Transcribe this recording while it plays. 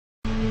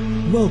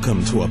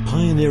Welcome to a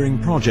pioneering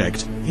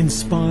project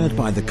inspired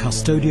by the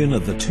custodian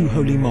of the two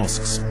holy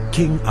mosques,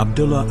 King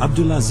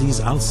Abdulaziz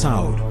Al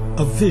Saud,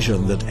 a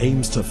vision that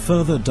aims to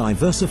further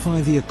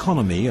diversify the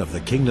economy of the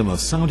Kingdom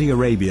of Saudi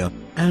Arabia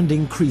and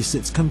increase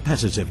its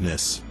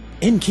competitiveness.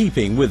 In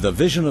keeping with the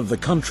vision of the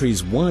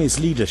country's wise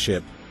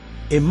leadership,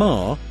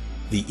 Imar,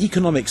 the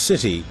economic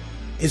city,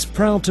 is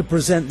proud to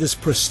present this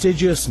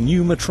prestigious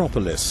new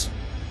metropolis.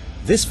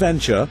 This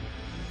venture,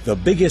 the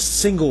biggest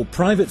single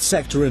private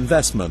sector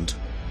investment,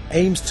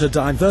 aims to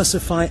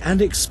diversify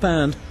and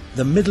expand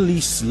the Middle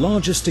East's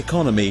largest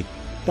economy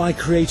by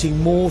creating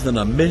more than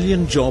 1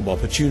 million job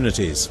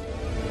opportunities.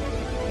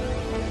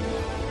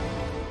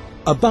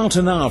 About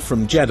an hour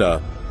from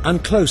Jeddah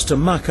and close to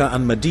Makkah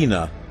and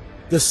Medina,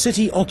 the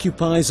city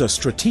occupies a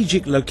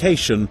strategic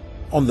location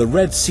on the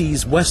Red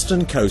Sea's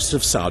western coast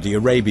of Saudi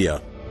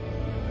Arabia.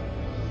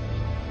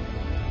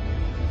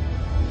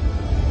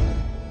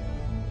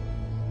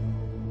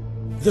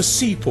 The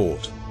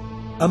seaport,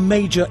 a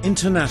major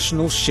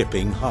international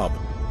shipping hub.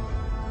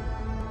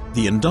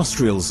 The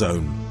industrial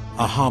zone,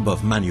 a hub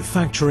of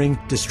manufacturing,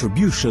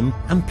 distribution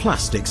and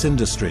plastics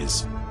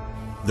industries.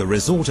 The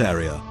resort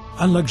area,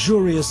 a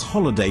luxurious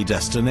holiday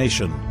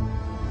destination.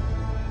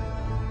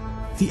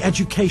 The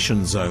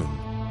education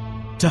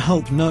zone, to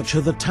help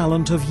nurture the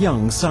talent of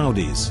young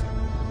Saudis.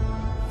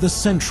 The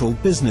central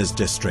business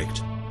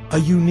district, a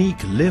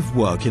unique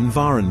live-work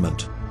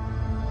environment.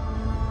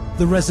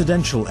 The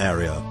residential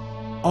area,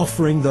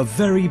 offering the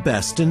very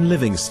best in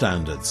living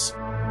standards.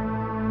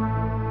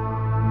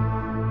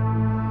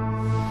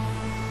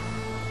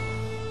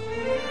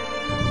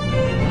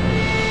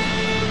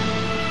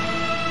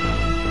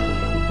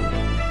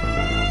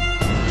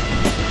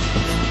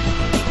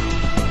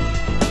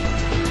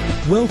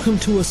 Welcome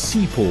to a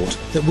seaport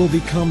that will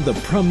become the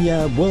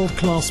premier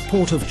world-class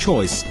port of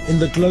choice in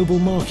the global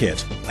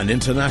market, an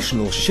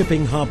international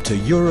shipping hub to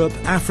Europe,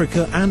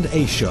 Africa and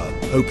Asia,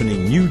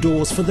 opening new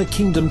doors for the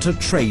kingdom to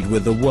trade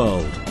with the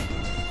world.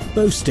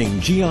 Boasting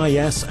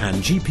GIS and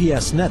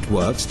GPS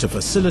networks to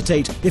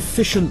facilitate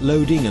efficient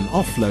loading and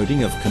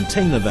offloading of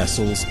container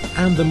vessels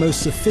and the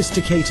most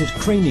sophisticated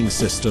craning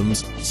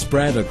systems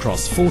spread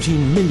across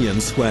 14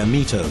 million square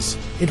meters.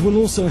 It will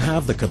also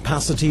have the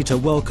capacity to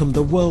welcome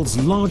the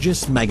world's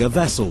largest mega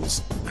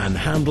vessels and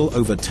handle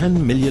over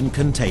 10 million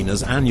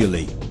containers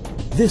annually.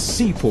 This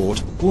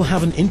seaport will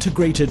have an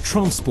integrated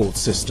transport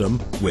system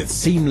with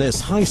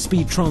seamless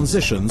high-speed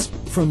transitions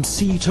from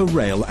sea to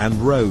rail and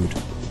road.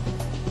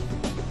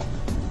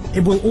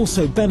 It will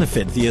also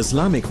benefit the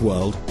Islamic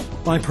world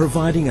by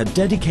providing a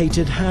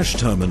dedicated Hajj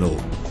terminal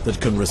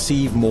that can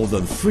receive more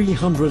than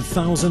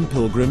 300,000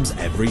 pilgrims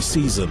every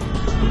season.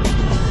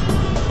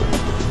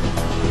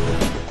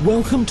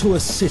 Welcome to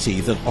a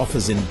city that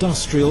offers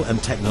industrial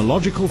and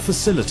technological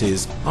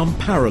facilities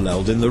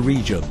unparalleled in the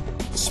region.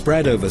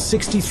 Spread over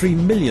 63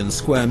 million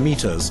square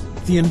meters,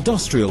 the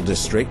industrial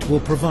district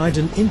will provide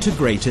an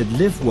integrated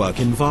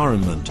live-work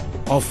environment,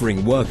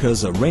 offering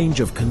workers a range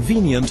of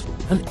convenient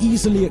and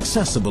easily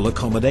accessible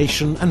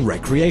accommodation and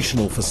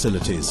recreational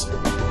facilities.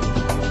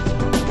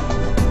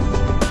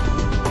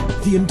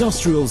 The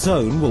industrial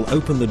zone will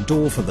open the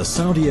door for the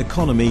Saudi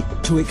economy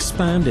to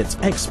expand its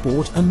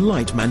export and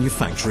light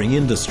manufacturing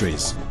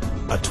industries.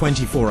 A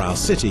 24-hour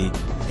city,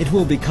 it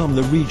will become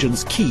the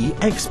region's key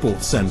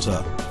export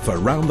center for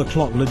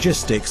round-the-clock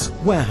logistics,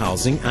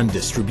 warehousing and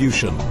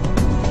distribution.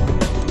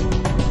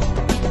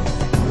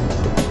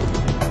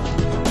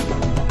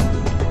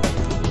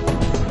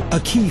 A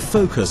key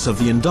focus of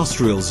the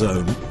industrial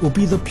zone will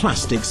be the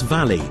Plastics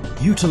Valley,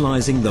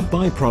 utilizing the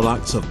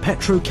byproducts of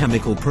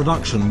petrochemical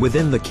production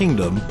within the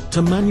kingdom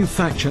to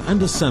manufacture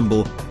and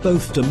assemble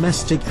both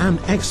domestic and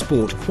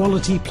export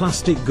quality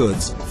plastic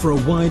goods for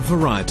a wide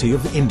variety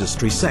of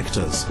industry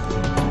sectors.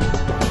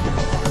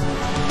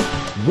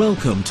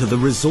 Welcome to the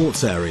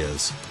resorts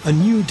areas, a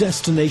new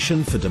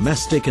destination for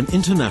domestic and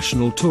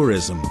international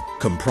tourism,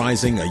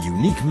 comprising a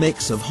unique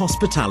mix of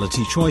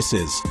hospitality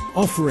choices,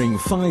 offering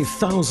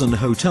 5,000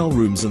 hotel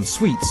rooms and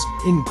suites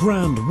in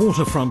grand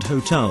waterfront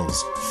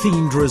hotels,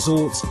 themed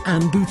resorts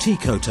and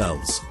boutique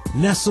hotels.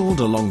 Nestled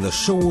along the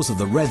shores of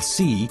the Red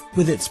Sea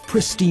with its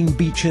pristine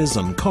beaches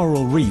and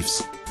coral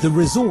reefs, the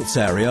resorts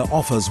area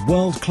offers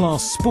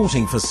world-class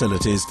sporting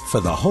facilities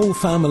for the whole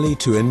family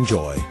to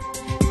enjoy.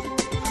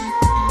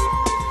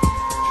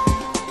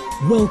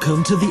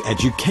 Welcome to the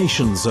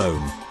education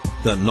zone,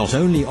 that not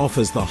only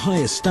offers the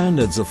highest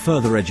standards of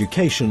further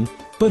education,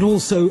 but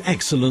also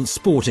excellent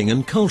sporting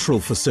and cultural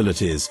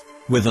facilities,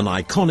 with an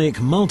iconic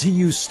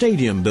multi-use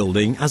stadium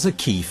building as a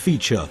key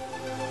feature.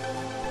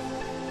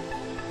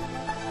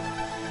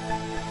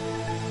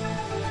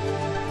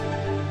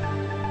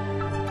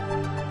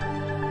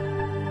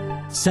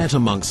 Set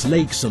amongst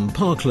lakes and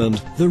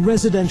parkland, the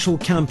residential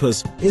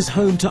campus is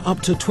home to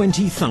up to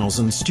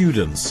 20,000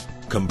 students,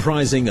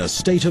 comprising a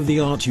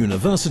state-of-the-art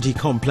university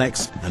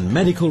complex and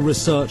medical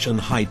research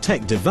and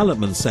high-tech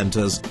development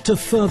centers to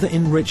further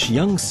enrich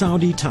young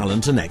Saudi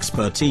talent and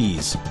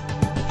expertise.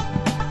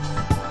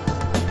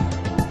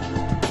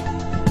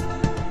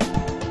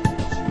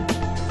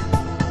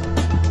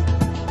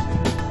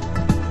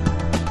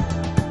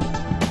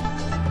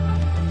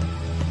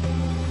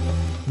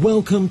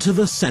 Welcome to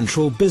the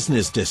Central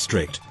Business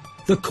District,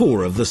 the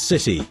core of the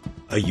city,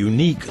 a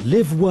unique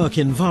live-work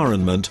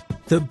environment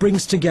that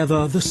brings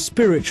together the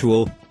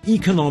spiritual,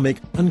 economic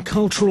and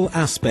cultural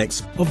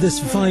aspects of this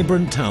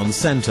vibrant town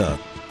centre,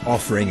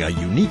 offering a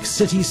unique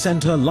city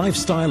centre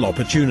lifestyle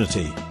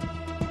opportunity.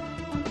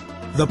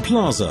 The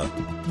Plaza,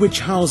 which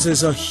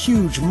houses a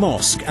huge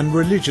mosque and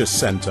religious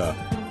centre,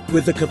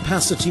 with the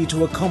capacity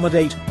to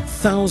accommodate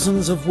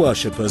thousands of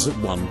worshippers at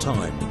one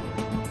time.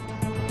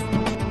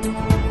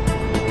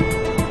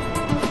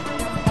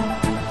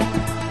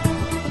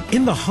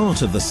 In the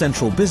heart of the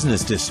Central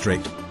Business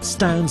District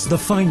stands the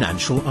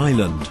Financial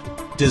Island,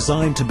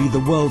 designed to be the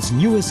world's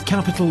newest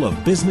capital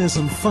of business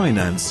and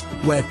finance,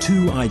 where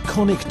two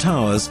iconic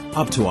towers,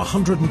 up to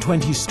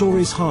 120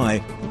 stories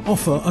high,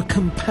 offer a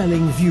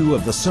compelling view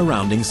of the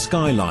surrounding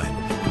skyline.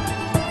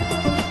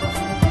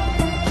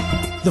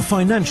 The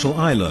Financial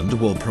Island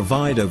will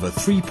provide over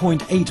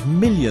 3.8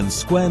 million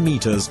square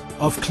metres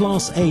of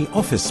Class A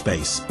office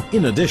space,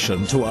 in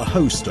addition to a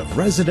host of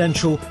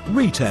residential,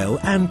 retail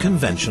and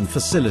convention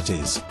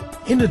facilities.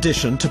 In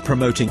addition to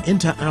promoting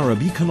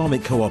inter-Arab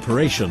economic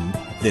cooperation,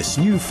 this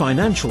new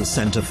financial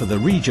centre for the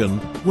region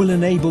will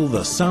enable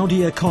the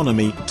Saudi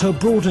economy to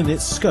broaden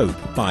its scope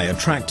by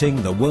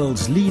attracting the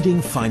world's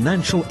leading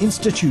financial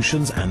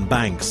institutions and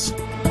banks.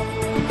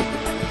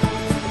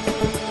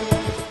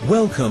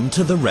 Welcome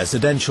to the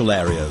residential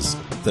areas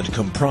that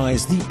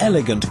comprise the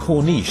elegant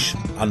Corniche,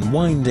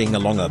 unwinding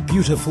along a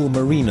beautiful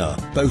marina,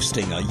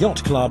 boasting a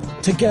yacht club,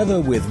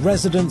 together with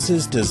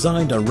residences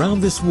designed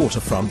around this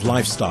waterfront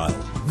lifestyle.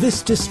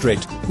 This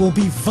district will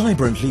be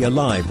vibrantly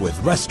alive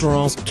with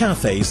restaurants,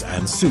 cafes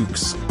and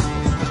souks.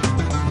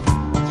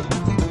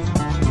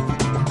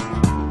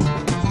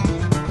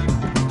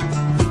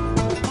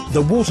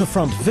 The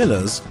waterfront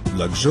villas,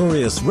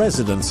 luxurious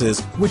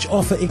residences which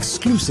offer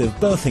exclusive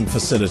berthing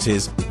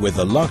facilities with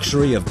the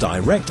luxury of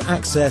direct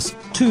access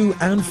to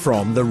and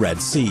from the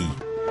Red Sea.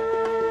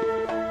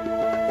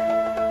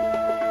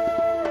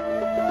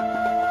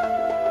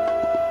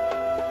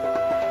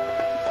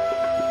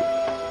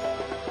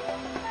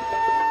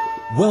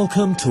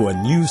 Welcome to a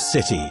new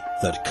city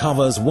that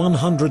covers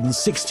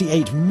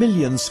 168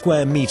 million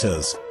square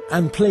metres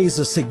and plays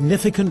a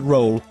significant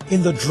role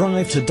in the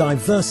drive to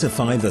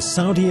diversify the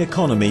Saudi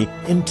economy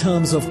in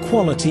terms of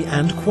quality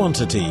and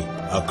quantity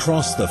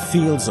across the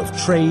fields of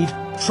trade,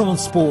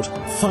 transport,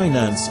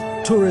 finance,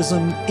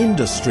 tourism,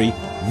 industry,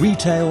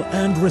 retail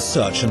and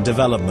research and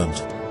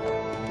development.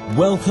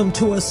 Welcome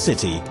to a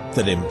city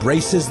that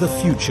embraces the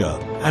future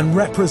and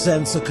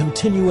represents a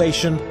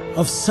continuation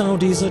of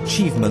Saudi's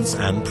achievements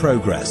and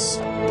progress.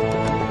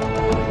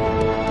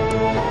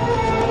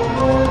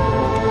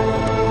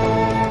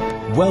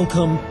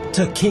 Welcome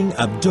to King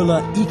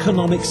Abdullah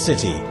Economic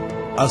City,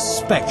 a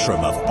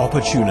spectrum of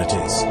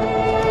opportunities.